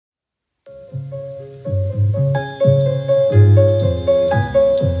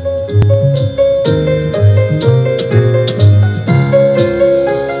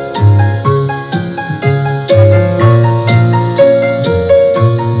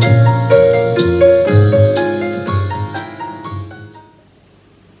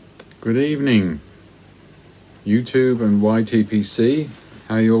Good evening, YouTube and YTPC.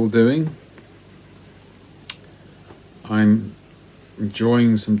 How you all doing? I'm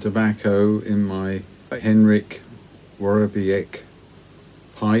enjoying some tobacco in my Henryk Worobiec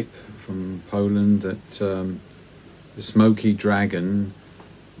pipe from Poland that the Smokey Dragon,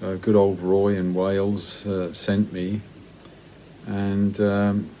 good old Roy in Wales, sent me. And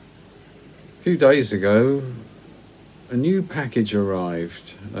a few days ago, a new package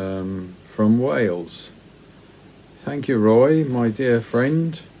arrived from Wales. Thank you, Roy, my dear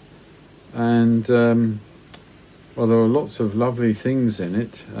friend. And well, there were lots of lovely things in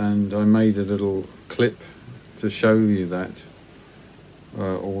it, and I made a little clip to show you that,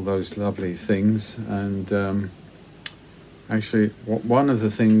 all those lovely things. And actually, one of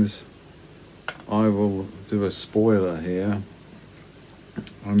the things, I will do a spoiler here.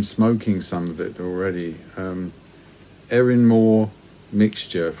 I'm smoking some of it already. Erinmore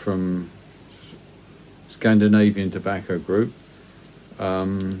Mixture from Scandinavian Tobacco Group.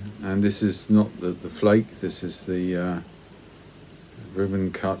 And this is not the flake, this is the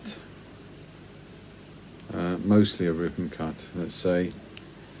ribbon cut, mostly a ribbon cut, let's say.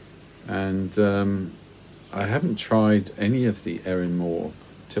 And I haven't tried any of the Erinmore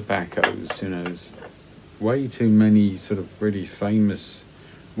tobaccos. You know, there's way too many sort of really famous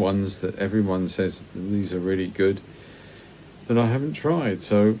ones that everyone says these are really good that I haven't tried.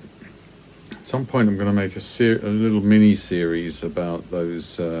 So at some point I'm going to make a little mini series about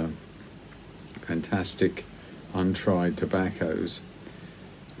those fantastic untried tobaccos.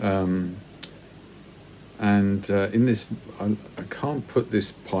 And in this, I can't put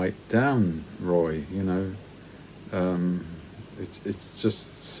this pipe down, Roy, you know. It's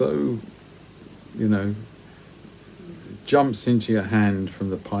just so, you know, it jumps into your hand from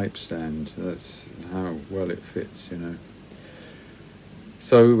the pipe stand. That's how well it fits, you know.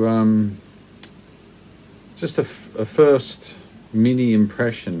 So just a first mini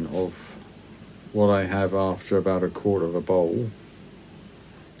impression of what I have after about a quarter of a bowl.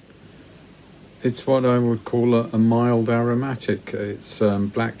 It's what I would call a mild aromatic. It's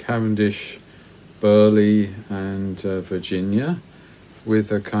black Cavendish, Burley and Virginia,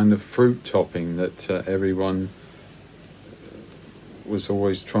 with a kind of fruit topping that everyone was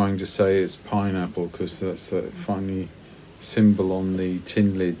always trying to say is pineapple, because that's a funny symbol on the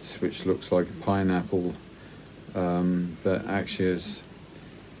tin lids which looks like a pineapple, but actually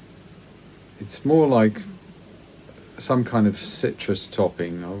it's more like some kind of citrus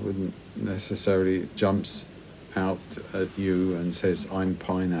topping. I wouldn't necessarily, it jumps out at you and says I'm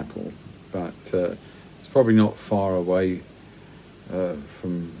pineapple, but it's probably not far away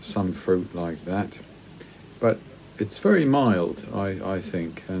from some fruit like that. But it's very mild, I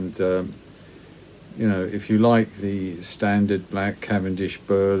think, and you know, if you like the standard black Cavendish,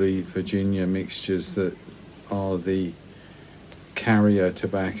 Burley, Virginia mixtures that are the carrier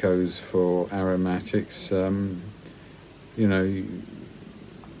tobaccos for aromatics, you know,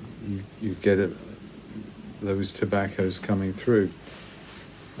 you get those tobaccos coming through.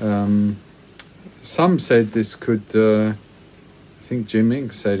 Some said this could, I think Jim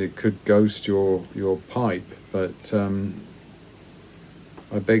Inc. said it could ghost your pipe, but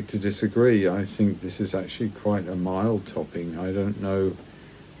I beg to disagree. I think this is actually quite a mild topping. I don't know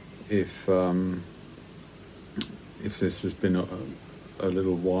if this has been a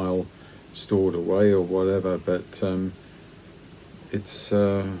little while stored away or whatever, but it's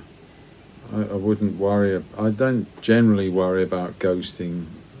I wouldn't worry. I don't generally worry about ghosting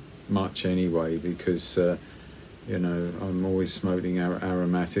much anyway, because you know, I'm always smoking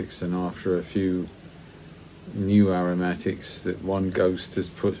aromatics, and after a few new aromatics, that one ghost has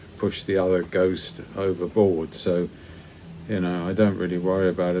pushed the other ghost overboard. So, you know, I don't really worry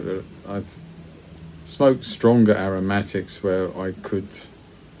about it. But I've smoked stronger aromatics where I could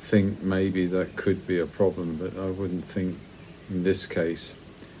think maybe that could be a problem, but I wouldn't think in this case.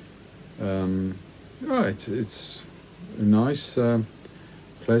 Right, it's a nice,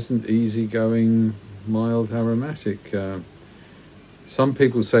 pleasant, easygoing, mild aromatic. Some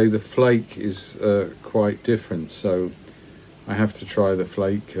people say the flake is quite different, so I have to try the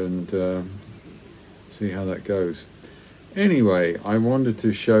flake and see how that goes. Anyway, I wanted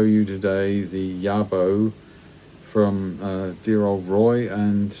to show you today the Yabo from dear old Roy,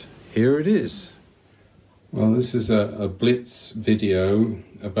 and here it is. Well, this is a Blitz video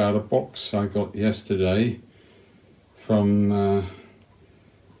about a box I got yesterday from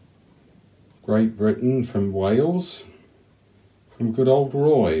Great Britain, from Wales, from good old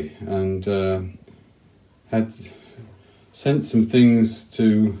Roy, and had sent some things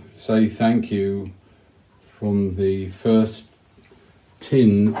to say thank you from the first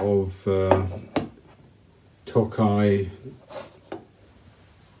tin of Tokai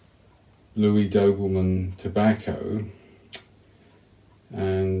Louis Dobbelmann tobacco,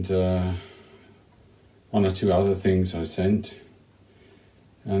 and one or two other things I sent,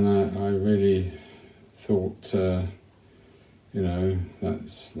 and I really thought, you know,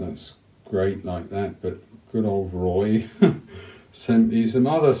 that's great like that, but good old Roy sent me some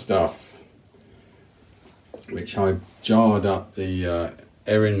other stuff, which I've jarred up the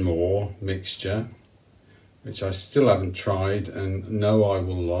Erinmore Mixture, which I still haven't tried and know I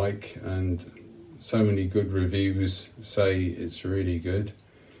will like, and so many good reviews say it's really good.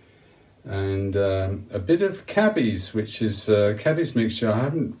 And a bit of Cabby's, which is Cabby's Mixture I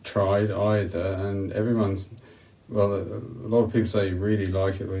haven't tried either, and everyone's, well, a lot of people say you really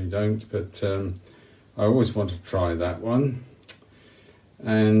like it or you don't, but I always want to try that one.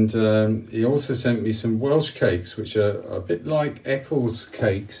 And he also sent me some Welsh cakes, which are a bit like Eccles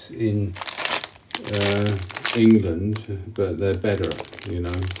cakes in England, but they're better, you know.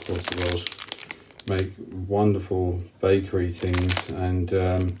 Of course the Welsh make wonderful bakery things, and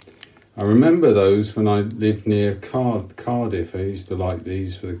I remember those when I lived near Cardiff. I used to like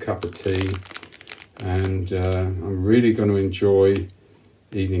these with a cup of tea, and I'm really going to enjoy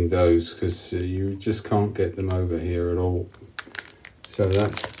eating those, because you just can't get them over here at all. So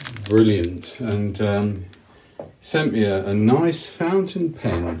that's brilliant. And sent me a nice fountain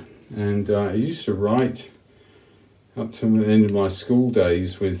pen, and I used to write up to the end of my school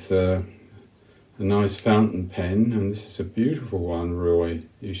days with a nice fountain pen, and this is a beautiful one, Roy.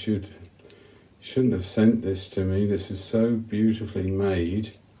 You shouldn't have sent this to me. This is so beautifully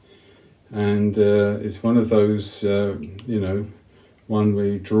made, and it's one of those, you know, one where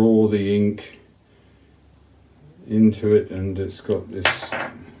you draw the ink into it, and it's got this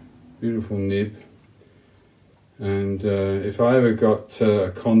beautiful nib. And if I ever got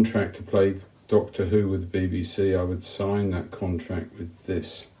a contract to play Doctor Who with the BBC, I would sign that contract with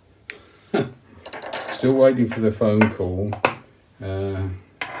this. Still waiting for the phone call, but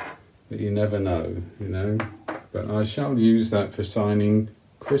you never know, you know. But I shall use that for signing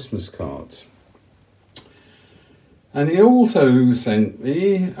Christmas cards. And he also sent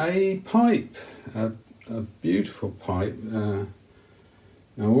me a pipe, a beautiful pipe. I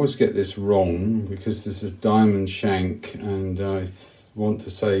always get this wrong because this is diamond shank, and I want to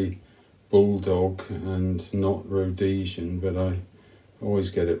say bulldog and not Rhodesian, but I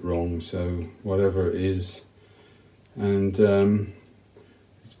always get it wrong, so whatever it is. And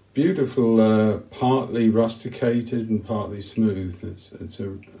it's beautiful, partly rusticated and partly smooth. It's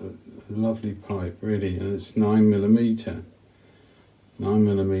a lovely pipe, really, and it's 9mm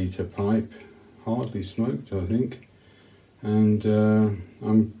pipe, hardly smoked, I think. And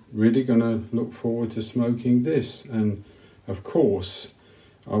I'm really going to look forward to smoking this, and of course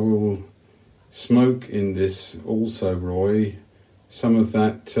I will smoke in this also, Roy, some of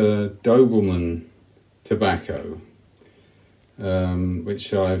that Dobbelmann tobacco,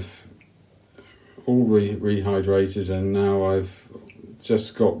 which I've all rehydrated, and now I've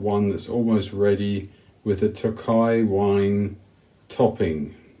just got one that's almost ready with a Tokai wine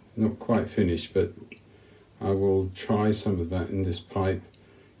topping. Not quite finished, but I will try some of that in this pipe,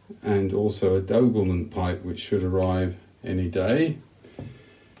 and also a Dobbelmann pipe which should arrive any day.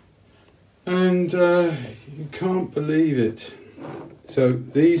 And you can't believe it. So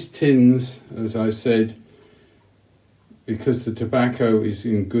these tins, as I said, because the tobacco is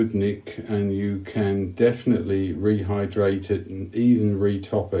in good nick, and you can definitely rehydrate it and even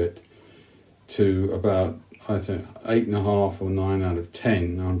retop it to about, I think, 8.5 or 9 out of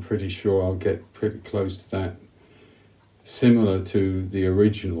 10. I'm pretty sure I'll get pretty close to that, similar to the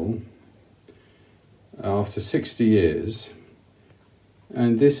original, after 60 years.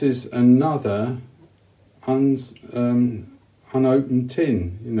 And this is another unopened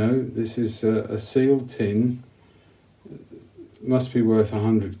tin, you know. This is a sealed tin. It must be worth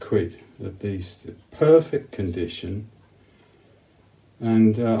 100 quid at least. Perfect condition.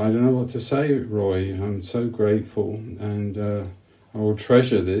 And I don't know what to say, Roy. I'm so grateful, and I will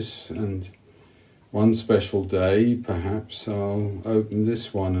treasure this, and one special day perhaps I'll open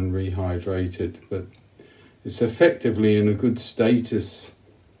this one and rehydrate it. But it's effectively in a good status.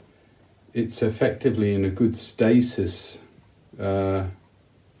 It's effectively in a good stasis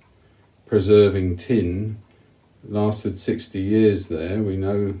preserving tin. Lasted 60 years there. We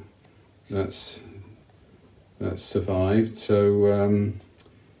know that's survived, so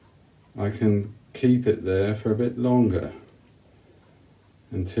I can keep it there for a bit longer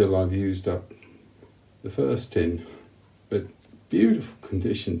until I've used up the first tin. But beautiful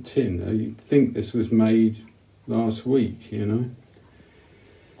condition tin. You'd think this was made last week, you know.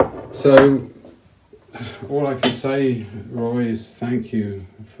 So all I can say, Roy, is thank you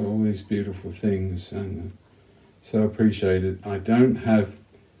for all these beautiful things, and so appreciate it. I don't have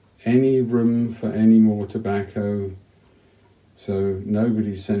any room for any more tobacco, so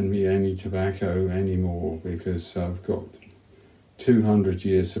nobody send me any tobacco anymore, because I've got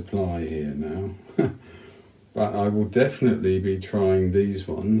 200-year supply here now. But I will definitely be trying these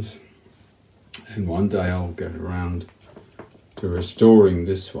ones, and one day I'll get around to restoring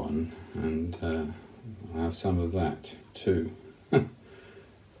this one, and I'll have some of that too.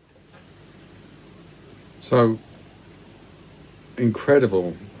 So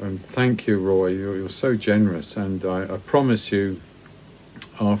incredible, and thank you, Roy. You're so generous, and I promise you,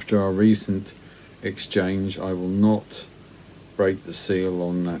 after our recent exchange, I will not break the seal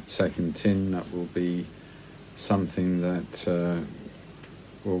on that second tin. That will be something that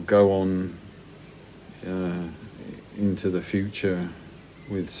will go on into the future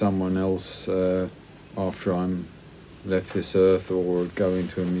with someone else after I'm left this earth, or go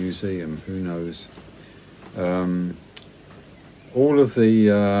into a museum, who knows. All of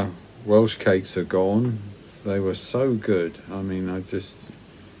the Welsh cakes are gone. They were so good. I mean, I just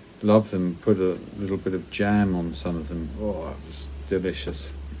love them. Put a little bit of jam on some of them. Oh, it was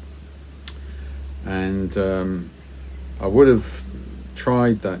delicious. And I would have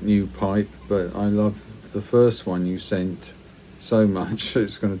tried that new pipe, but I love the first one you sent so much.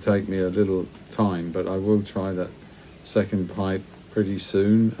 It's going to take me a little time, but I will try that second pipe pretty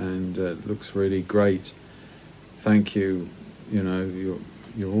soon, and it looks really great. Thank you. You know,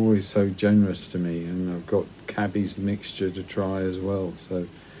 you're always so generous to me, and I've got Cabby's mixture to try as well, so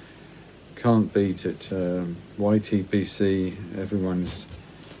can't beat it. YTPC, everyone is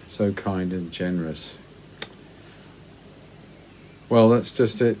so kind and generous. Well, that's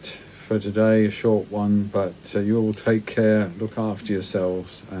just it for today, a short one, but you all take care, look after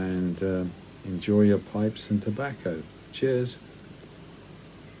yourselves, and enjoy your pipes and tobacco. Cheers.